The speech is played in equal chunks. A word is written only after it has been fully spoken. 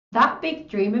That big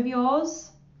dream of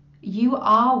yours, you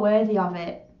are worthy of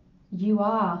it. You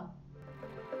are.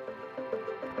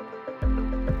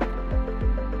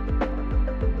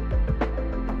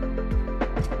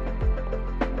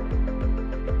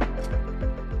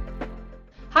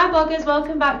 Hi bloggers,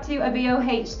 welcome back to a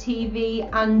BOH TV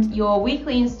and your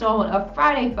weekly installment of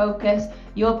Friday Focus,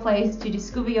 your place to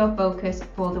discover your focus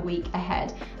for the week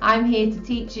ahead. I'm here to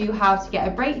teach you how to get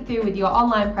a breakthrough with your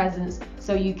online presence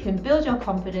so you can build your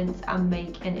confidence and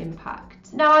make an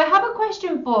impact. Now I have a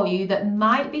question for you that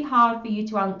might be hard for you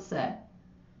to answer.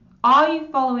 Are you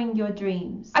following your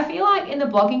dreams? I feel like in the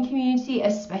blogging community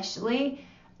especially,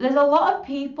 there's a lot of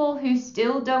people who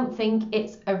still don't think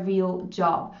it's a real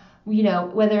job. You know,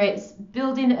 whether it's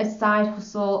building a side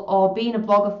hustle or being a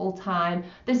blogger full time,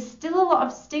 there's still a lot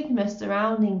of stigma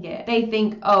surrounding it. They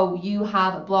think, oh, you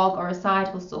have a blog or a side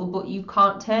hustle, but you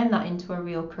can't turn that into a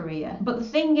real career. But the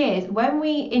thing is, when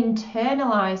we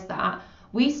internalize that,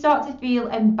 we start to feel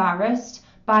embarrassed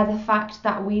by the fact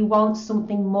that we want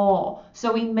something more.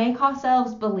 So we make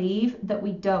ourselves believe that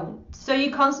we don't. So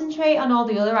you concentrate on all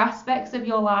the other aspects of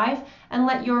your life and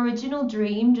let your original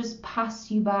dream just pass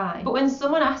you by. But when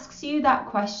someone asks you that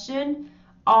question,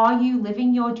 are you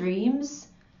living your dreams?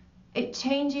 It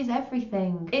changes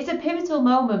everything. It's a pivotal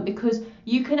moment because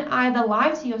you can either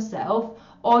lie to yourself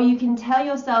or you can tell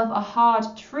yourself a hard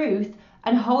truth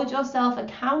and hold yourself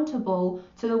accountable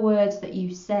to the words that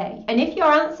you say. And if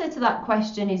your answer to that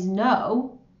question is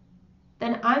no,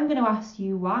 then I'm going to ask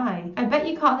you why. I bet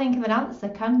you can't think of an answer,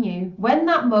 can you? When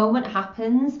that moment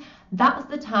happens, that's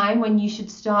the time when you should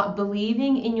start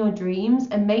believing in your dreams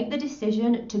and make the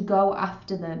decision to go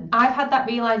after them. I've had that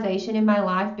realization in my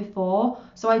life before,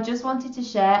 so I just wanted to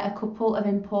share a couple of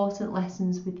important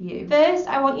lessons with you. First,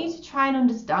 I want you to try and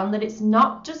understand that it's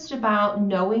not just about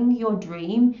knowing your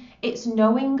dream, it's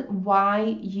knowing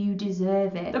why you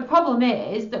deserve it. The problem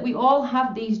is that we all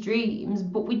have these dreams,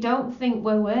 but we don't think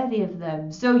we're worthy of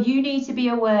them. So you need to be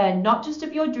aware not just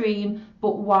of your dream,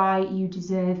 but why you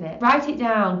deserve it. Write it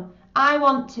down. I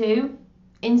want to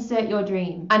insert your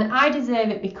dream, and I deserve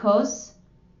it because,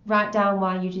 write down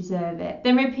why you deserve it.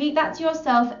 Then repeat that to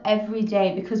yourself every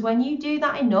day, because when you do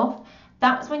that enough,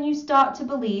 that's when you start to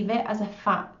believe it as a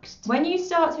fact. When you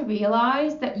start to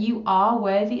realize that you are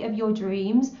worthy of your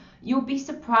dreams, you'll be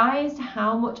surprised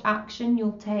how much action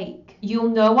you'll take. You'll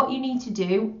know what you need to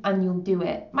do and you'll do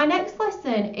it. My next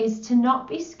lesson is to not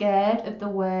be scared of the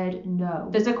word no.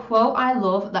 There's a quote I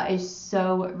love that is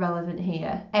so relevant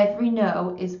here. Every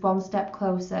no is one step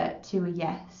closer to a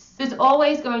yes. There's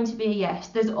always going to be a yes.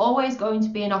 There's always going to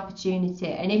be an opportunity.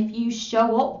 And if you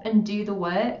show up and do the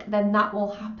work, then that will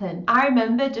happen. I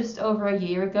remember just over a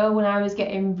year ago when I was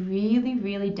getting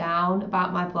really down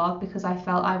about my blog because I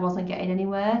felt I wasn't getting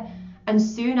anywhere. And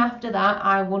soon after that,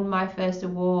 I won my first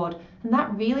award. And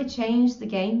that really changed the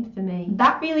game for me.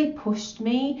 That really pushed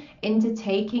me into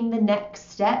taking the next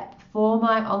step for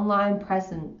my online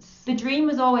presence. The dream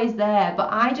was always there, but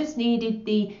I just needed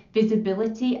the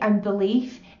visibility and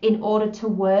belief in order to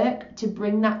work to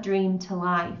bring that dream to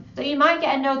life. So you might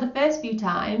get a no the first few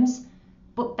times,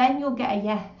 but then you'll get a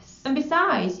yes. And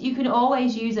besides, you can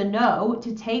always use a no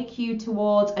to take you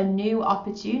towards a new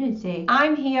opportunity.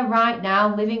 I'm here right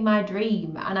now living my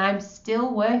dream and I'm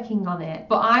still working on it.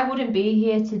 But I wouldn't be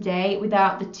here today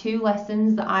without the two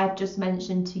lessons that I've just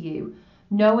mentioned to you.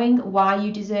 Knowing why you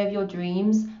deserve your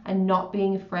dreams and not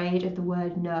being afraid of the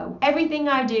word no. Everything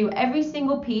I do, every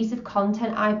single piece of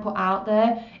content I put out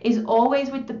there is always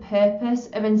with the purpose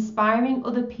of inspiring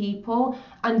other people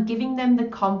and giving them the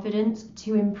confidence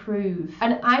to improve.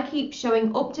 And I keep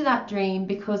showing up to that dream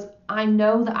because I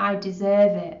know that I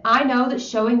deserve it. I know that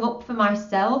showing up for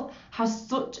myself has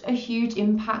such a huge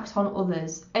impact on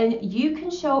others. And you can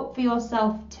show up for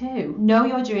yourself too. Know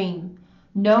your dream.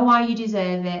 Know why you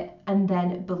deserve it and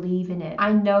then believe in it.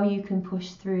 I know you can push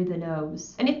through the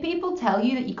no's. And if people tell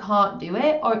you that you can't do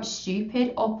it or it's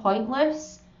stupid or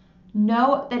pointless,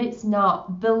 know that it's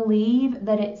not. Believe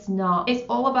that it's not. It's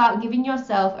all about giving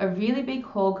yourself a really big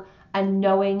hug and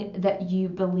knowing that you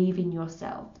believe in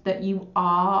yourself, that you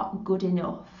are good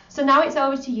enough. So now it's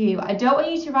over to you. I don't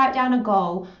want you to write down a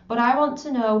goal, but I want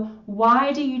to know,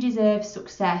 why do you deserve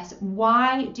success?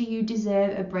 Why do you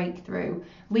deserve a breakthrough?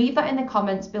 Leave that in the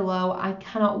comments below. I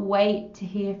cannot wait to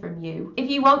hear from you. If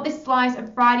you want this slice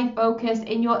of Friday Focus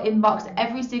in your inbox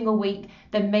every single week,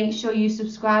 then make sure you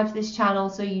subscribe to this channel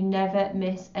so you never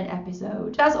miss an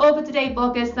episode. That's all for today,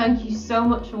 bloggers. Thank you so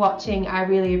much for watching. I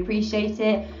really appreciate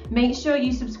it. Make sure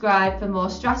you subscribe for more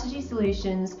strategy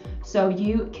solutions so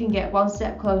you can get one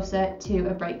step closer to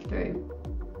a breakthrough.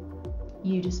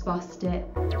 You just bossed it.